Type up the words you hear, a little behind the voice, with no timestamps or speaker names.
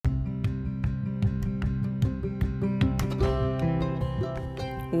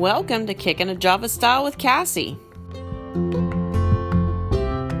Welcome to Kicking a Java Style with Cassie. Podcast.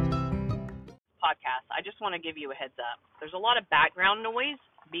 I just want to give you a heads up. There's a lot of background noise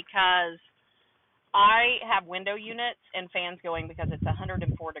because I have window units and fans going because it's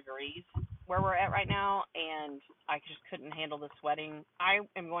 104 degrees where we're at right now, and I just couldn't handle the sweating. I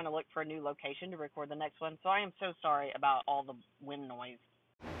am going to look for a new location to record the next one, so I am so sorry about all the wind noise.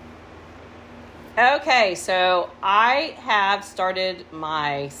 Okay, so I have started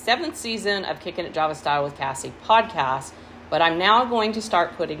my 7th season of Kicking It Java Style with Cassie podcast, but I'm now going to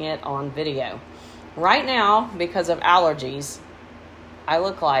start putting it on video. Right now, because of allergies, I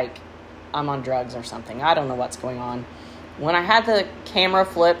look like I'm on drugs or something. I don't know what's going on. When I had the camera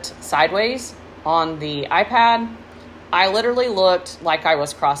flipped sideways on the iPad, I literally looked like I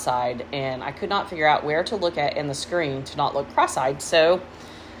was cross-eyed, and I could not figure out where to look at in the screen to not look cross-eyed. So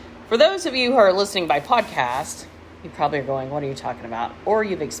for those of you who are listening by podcast, you probably are going, what are you talking about? Or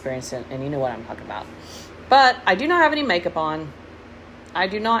you've experienced it and you know what I'm talking about. But I do not have any makeup on. I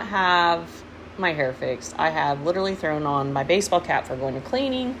do not have my hair fixed. I have literally thrown on my baseball cap for going to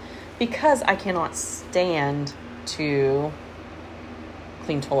cleaning because I cannot stand to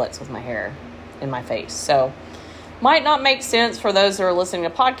clean toilets with my hair in my face. So might not make sense for those who are listening to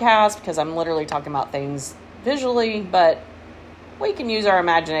podcasts because I'm literally talking about things visually, but we can use our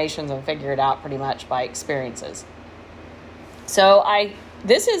imaginations and figure it out pretty much by experiences. So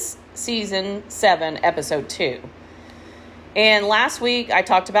this is season 7, episode 2. And last week I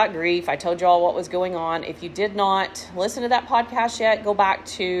talked about grief. I told you all what was going on. If you did not listen to that podcast yet, go back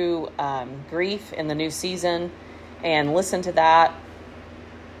to grief in the new season and listen to that.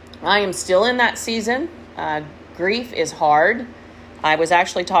 I am still in that season. Grief is hard. I was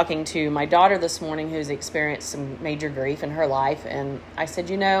actually talking to my daughter this morning who's experienced some major grief in her life. And I said,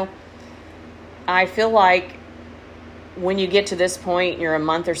 I feel like when you get to this point, you're a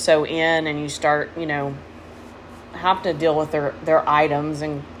month or so in and you start, have to deal with their items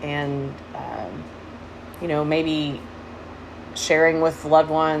and maybe sharing with loved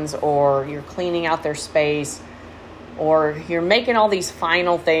ones, or you're cleaning out their space, or you're making all these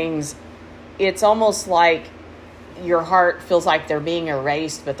final things. It's almost like your heart feels like they're being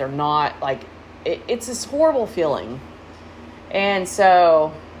erased, but they're not. Like it's this horrible feeling. And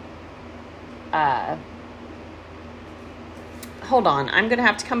so, hold on. I'm going to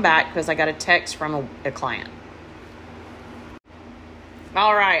have to come back because I got a text from a client.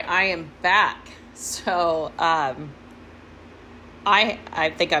 All right, I am back. So, I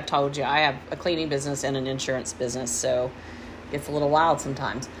think I've told you I have a cleaning business and an insurance business, so it's a little wild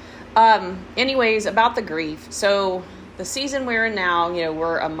sometimes. Anyways, about the grief. So the season we're in now,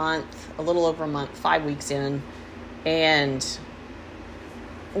 we're a little over a month, 5 weeks in, and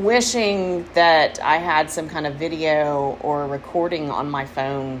wishing that I had some kind of video or recording on my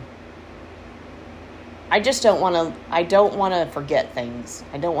phone. I don't want to forget things.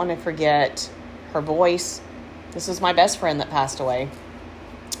 I don't want to forget her voice. This is my best friend that passed away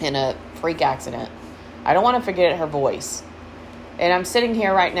in a freak accident. I don't want to forget her voice. And I'm sitting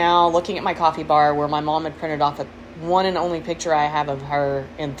here right now looking at my coffee bar where my mom had printed off a one and only picture I have of her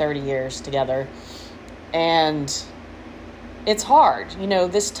in 30 years together. And it's hard.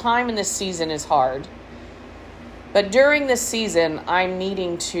 This time in this season is hard. But during this season, I'm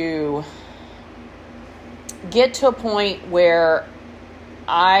needing to get to a point where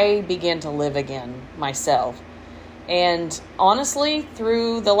I begin to live again myself. And honestly,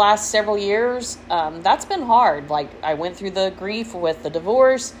 through the last several years, that's been hard. Like, I went through the grief with the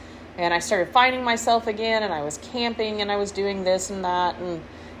divorce, and I started finding myself again, and I was camping, and I was doing this and that, and,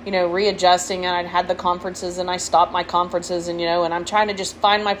 readjusting, and I'd had the conferences, and I stopped my conferences, and, and I'm trying to just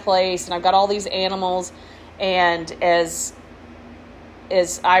find my place, and I've got all these animals, and as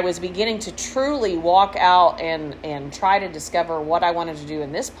I was beginning to truly walk out and try to discover what I wanted to do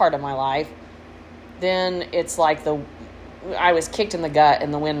in this part of my life, then it's like I was kicked in the gut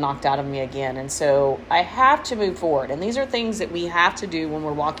and the wind knocked out of me again. And so I have to move forward. And these are things that we have to do when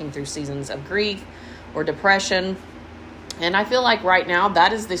we're walking through seasons of grief or depression. And I feel like right now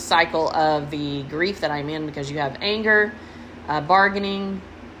that is the cycle of the grief that I'm in, because you have anger, bargaining,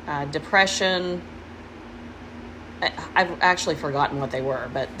 depression. I've actually forgotten what they were,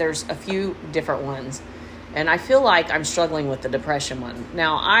 but there's a few different ones. And I feel like I'm struggling with the depression one.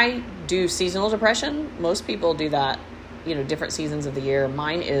 Now, I do seasonal depression. Most people do that, different seasons of the year.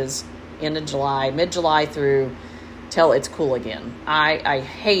 Mine is end of July, mid-July through till it's cool again. I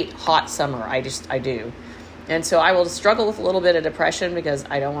hate hot summer. I do. And so I will struggle with a little bit of depression because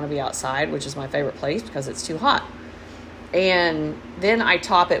I don't want to be outside, which is my favorite place because it's too hot. And then I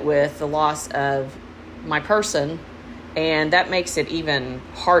top it with the loss of my person and that makes it even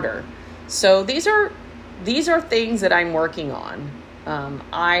harder. So these are things that I'm working on.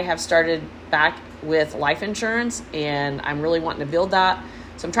 I have started back with life insurance, and I'm really wanting to build that.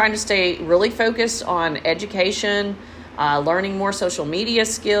 So I'm trying to stay really focused on education, learning more social media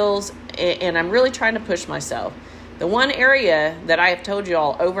skills, and I'm really trying to push myself. The one area that I have told you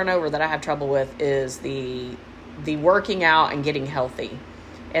all over and over that I have trouble with is the working out and getting healthy.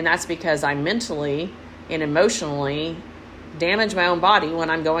 And that's because I mentally and emotionally damage my own body when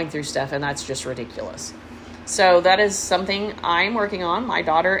I'm going through stuff, and that's just ridiculous. So that is something I'm working on. My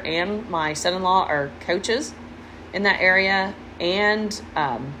daughter and my son-in-law are coaches in that area, and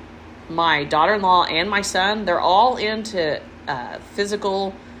my daughter-in-law and my son, they're all into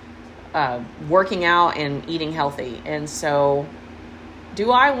physical working out and eating healthy. And so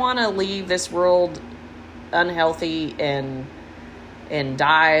do I want to leave this world unhealthy and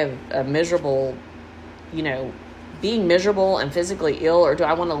die a miserable, being miserable and physically ill, or do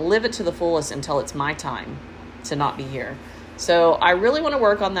I want to live it to the fullest until it's my time to not be here? So I really want to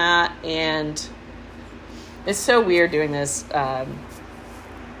work on that, and it's so weird doing this.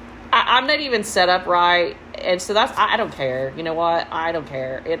 I'm not even set up right, and so I don't care. You know what? I don't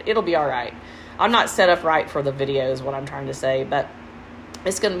care. It'll be all right. I'm not set up right for the videos, what I'm trying to say, but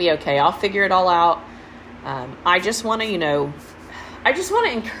it's going to be okay. I'll figure it all out. I just want to,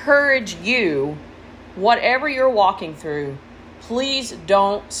 encourage you, whatever you're walking through, please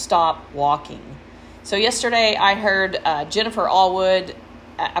don't stop walking. So yesterday I heard Jennifer Allwood,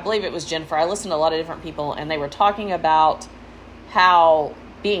 I believe it was Jennifer. I listened to a lot of different people, and they were talking about how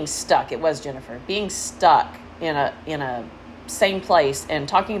being stuck, it was Jennifer, being stuck in a same place, and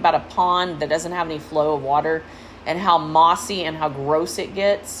talking about a pond that doesn't have any flow of water and how mossy and how gross it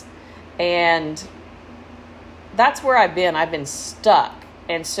gets. And that's where I've been stuck.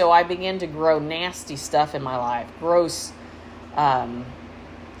 And so I began to grow nasty stuff in my life, gross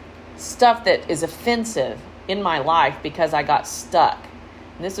stuff that is offensive in my life because I got stuck.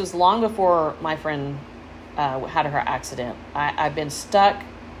 And this was long before my friend had her accident. I've been stuck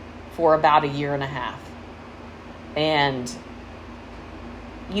for about 1.5 years. And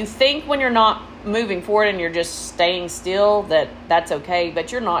you think when you're not moving forward and you're just staying still that's okay,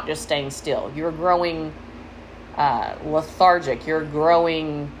 but you're not just staying still. You're growing lethargic. You're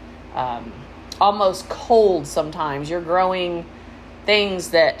growing almost cold sometimes. You're growing things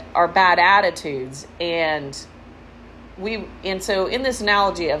that are bad attitudes. And so in this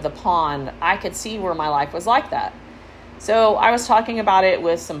analogy of the pond, I could see where my life was like that. So I was talking about it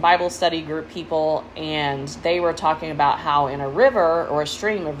with some Bible study group people, and they were talking about how in a river or a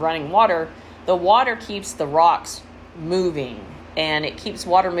stream of running water, the water keeps the rocks moving, and it keeps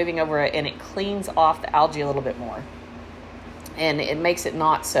water moving over it, and it cleans off the algae a little bit more. And it makes it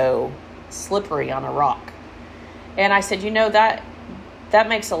not so slippery on a rock. And I said, that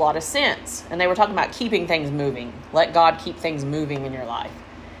makes a lot of sense. And they were talking about keeping things moving. Let God keep things moving in your life.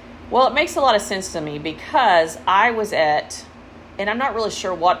 Well, it makes a lot of sense to me because I was and I'm not really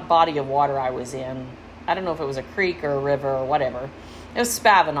sure what body of water I was in. I don't know if it was a creek or a river or whatever. It was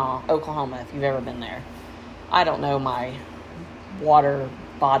Spavinaw, Oklahoma, if you've ever been there. I don't know my water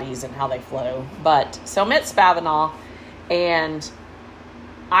bodies and how they flow. So I'm at Spavinaw, and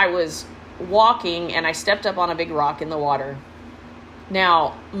I was walking, and I stepped up on a big rock in the water.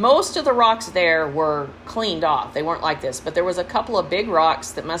 Now, most of the rocks there were cleaned off. They weren't like this, but there was a couple of big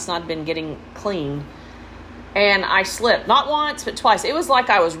rocks that must not have been getting cleaned, and I slipped. Not once, but twice. It was like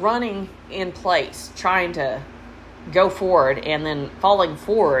I was running in place, trying to go forward, and then falling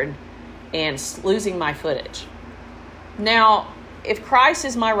forward and losing my footage. Now, if Christ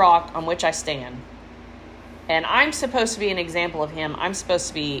is my rock on which I stand, and I'm supposed to be an example of him, I'm supposed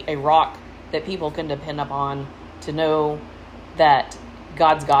to be a rock that people can depend upon to know that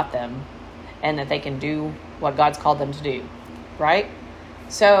God's got them and that they can do what God's called them to do, right?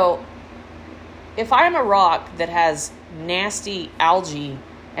 So if I'm a rock that has nasty algae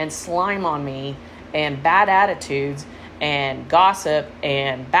and slime on me and bad attitudes and gossip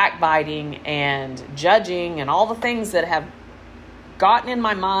and backbiting and judging and all the things that have gotten in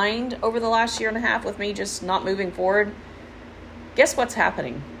my mind over the last 1.5 years with me just not moving forward, guess what's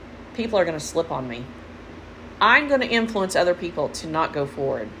happening? People are going to slip on me. I'm going to influence other people to not go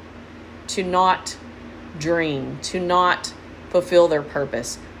forward, to not dream, to not fulfill their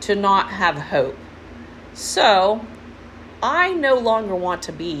purpose, to not have hope. So I no longer want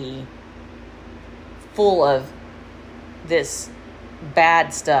to be full of this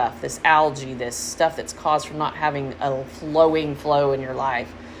bad stuff, this algae, this stuff that's caused from not having a flowing flow in your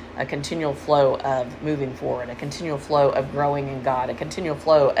life. a continual flow of moving forward, a continual flow of growing in God, a continual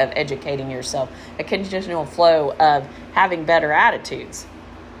flow of educating yourself, a continual flow of having better attitudes,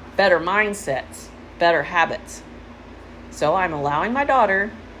 better mindsets, better habits. So I'm allowing my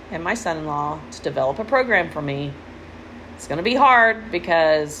daughter and my son-in-law to develop a program for me. It's going to be hard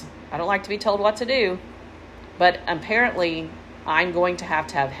because I don't like to be told what to do, but apparently I'm going to have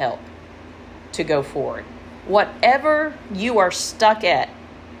help to go forward. Whatever you're stuck at,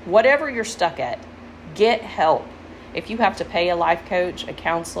 get help. If you have to pay a life coach, a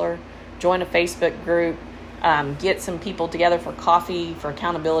counselor, join a Facebook group, get some people together for coffee, for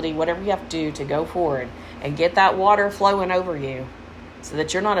accountability, whatever you have to do to go forward and get that water flowing over you so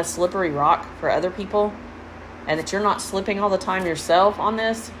that you're not a slippery rock for other people and that you're not slipping all the time yourself on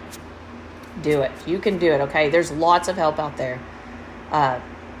this, do it. You can do it, okay? There's lots of help out there.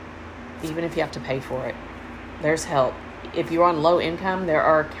 Even if you have to pay for it, there's help. If you're on low income, there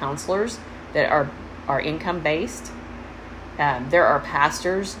are counselors that are income-based. There are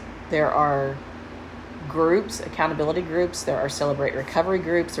pastors. There are groups, accountability groups. There are Celebrate Recovery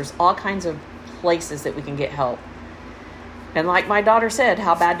groups. There's all kinds of places that we can get help. And like my daughter said,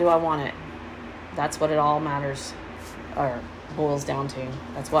 how bad do I want it? That's what it all matters or boils down to.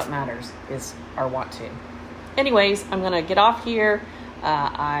 That's what matters is our want to. Anyways, I'm going to get off here.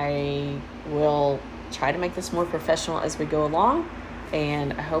 I will try to make this more professional as we go along.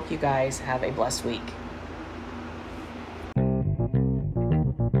 And I hope you guys have a blessed week.